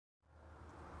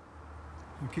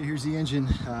Okay, here's the engine.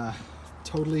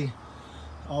 Totally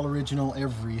all original,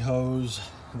 every hose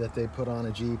that they put on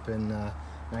a Jeep in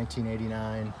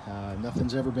 1989.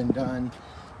 Nothing's ever been done.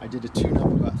 I did a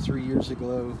tune-up about 3 years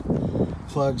ago.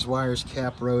 Plugs, wires,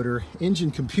 cap, rotor, engine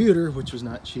computer, which was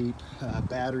not cheap,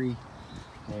 battery,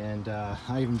 and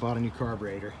I even bought a new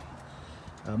carburetor.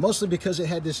 Mostly because it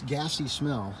had this gassy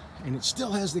smell, and it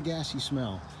still has the gassy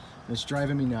smell. And it's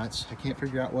driving me nuts. I can't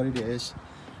figure out what it is.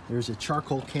 There's a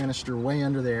charcoal canister way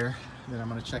under there that I'm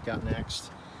going to check out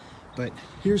next. But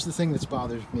here's the thing that's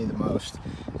bothers me the most,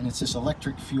 and it's this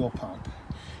electric fuel pump.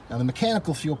 Now the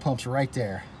mechanical fuel pump's right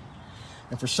there.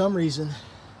 And for some reason,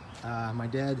 my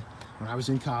dad, when I was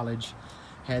in college,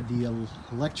 had the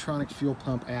electronic fuel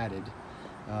pump added.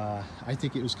 I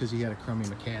think it was because he had a crummy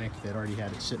mechanic that already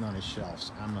had it sitting on his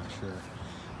shelves. I'm not sure.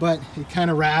 But it kind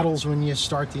of rattles when you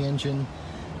start the engine,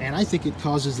 and I think it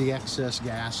causes the excess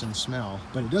gas and smell.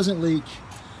 But it doesn't leak,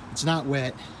 it's not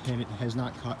wet, and it has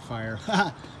not caught fire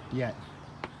yet.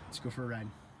 Let's go for a ride.